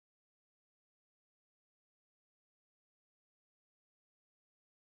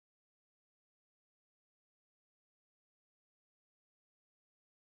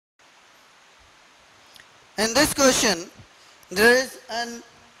In this question, there is an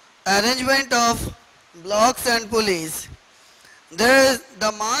arrangement of blocks and pulleys. There is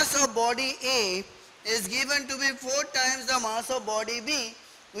the mass of body A is given to be 4 times the mass of body B.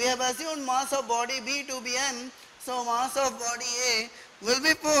 We have assumed mass of body B to be m, so mass of body A will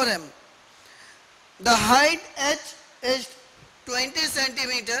be 4m. The height h is 20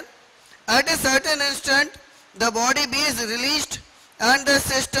 centimeter. At a certain instant, the body B is released and the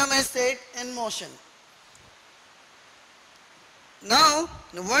system is set in motion. Now,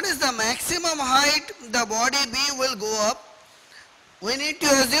 what is the maximum height the body B will go up? We need to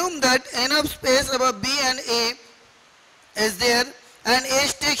assume that enough space above B and A is there and A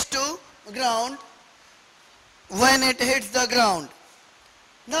sticks to ground when it hits the ground.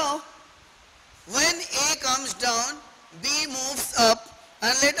 Now, when A comes down, B moves up,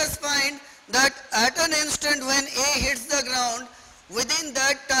 and let us find that at an instant when A hits the ground, within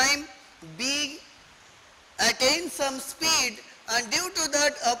that time B attains some speed, and due to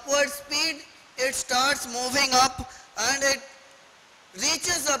that upward speed it starts moving up and it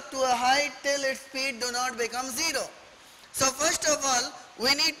reaches up to a height till its speed do not become 0. So first of all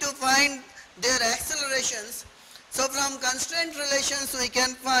we need to find their accelerations. So from constraint relations we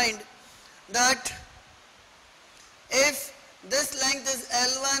can find that if this length is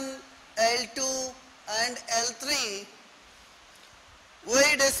L1, L2 and L3,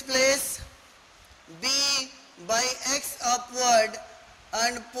 we displace B by x upward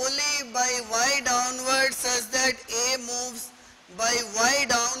and pulley by y downward such that A moves by y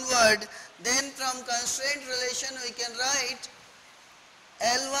downward, then from constraint relation we can write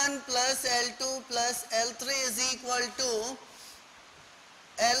L1 plus L2 plus L3 is equal to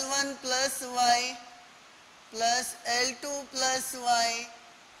L1 plus y plus L2 plus y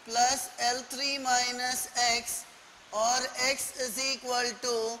plus L3 minus x, or x is equal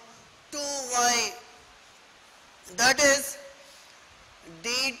to 2y. That is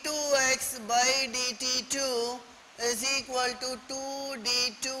d2x by dt2 is equal to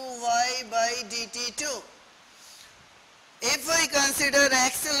 2d2y by dt2. If we consider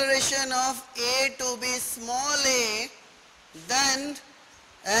acceleration of A to be small a, then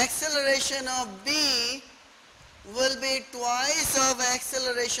acceleration of B will be twice of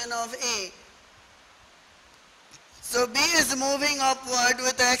acceleration of A. So B is moving upward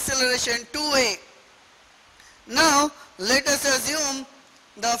with acceleration 2a. Now let us assume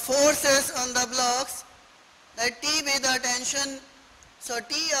the forces on the blocks, that T be the tension, so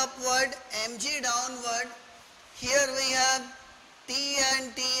T upward, mg downward. Here we have T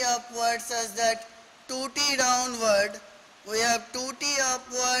and T upward such that 2T downward, we have 2T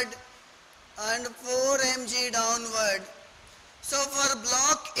upward and 4mg downward. So for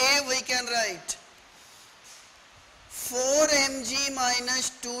block A we can write 4mg minus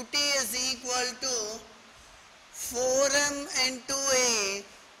 2T is equal to 4m into A,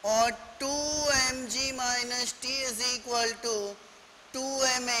 or 2mg minus T is equal to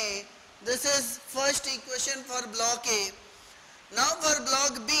 2ma. This is first equation for block A. Now for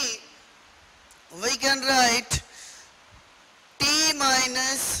block B, we can write T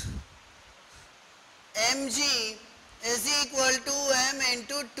minus mg is equal to m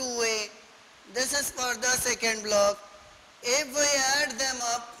into 2a. This is for the second block. If we add them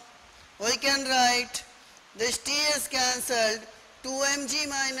up, we can write this T is cancelled, 2mg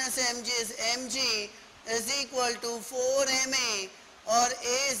minus mg is mg is equal to 4ma, or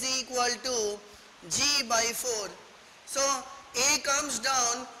A is equal to g by 4. So A comes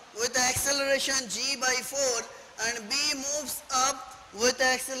down with acceleration g by 4 and B moves up with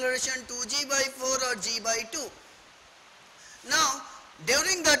acceleration 2g by 4 or g by 2. Now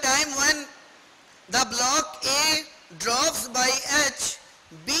during the time when the block A drops by h,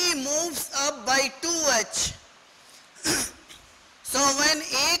 B moves up by 2h. So when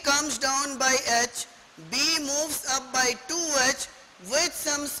A comes down by h, B moves up by 2h with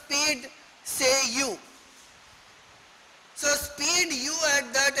some speed, say u. So speed u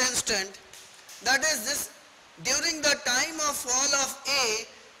at that instant, that is this, during the time of fall of A,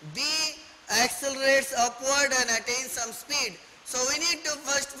 B accelerates upward and attains some speed. So we need to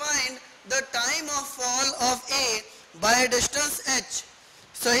first find the time of fall of A by a distance h.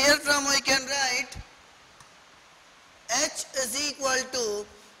 So here from we can write h is equal to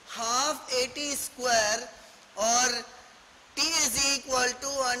half at square, or T is equal to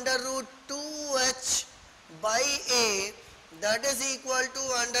under root 2h by A, that is equal to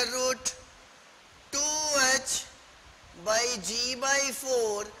under root 2h by g by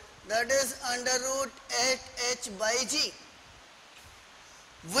 4, that is under root 8h by g.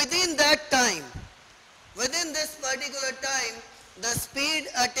 Within that time, within this particular time, the speed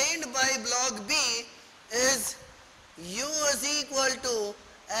attained by block B is u is equal to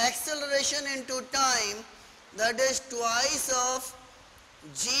acceleration into time, that is twice of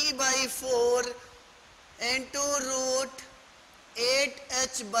g by 4 into root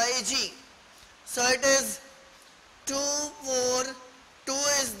 8h by g. So it is 2, 4, 2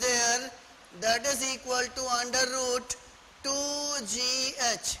 is there, that is equal to under root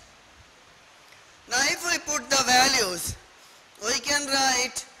 2gh. Now if we put the values, we can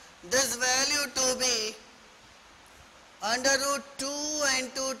write this value to be under root 2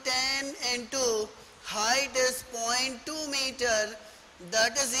 into 10 into height is 0.2 meter,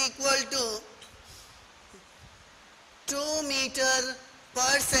 that is equal to 2 meter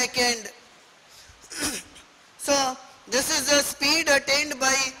per second. So this is the speed attained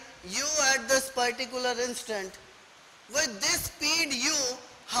by u at this particular instant. With this speed u,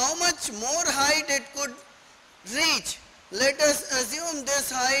 how much more height it could reach? Let us assume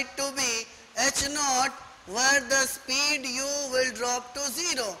this height to be h naught, where the speed u will drop to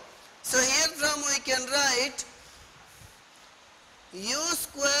 0. So here from we can write u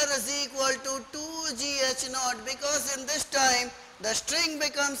square is equal to 2gh naught, because in this time the string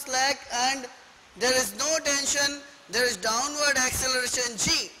becomes slack and there is no tension, there is downward acceleration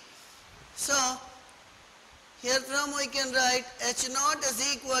g. So here from we can write h naught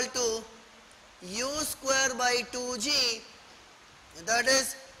is equal to u square by 2g, that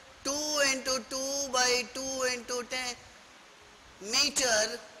is 2 into 2 by 2 into 10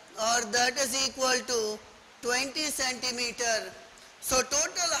 meter, or that is equal to 20 centimeter. So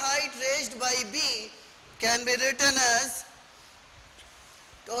total height raised by b can be written as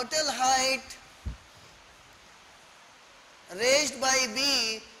total height raised by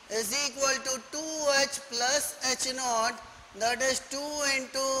b is equal to 2h plus h naught, that is 2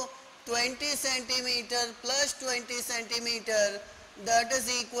 into 20 centimeter plus 20 centimeter, that is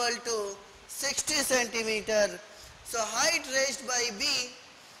equal to 60 centimeter. So height raised by b,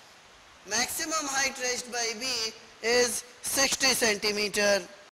 maximum height raised by b is 60 centimeter.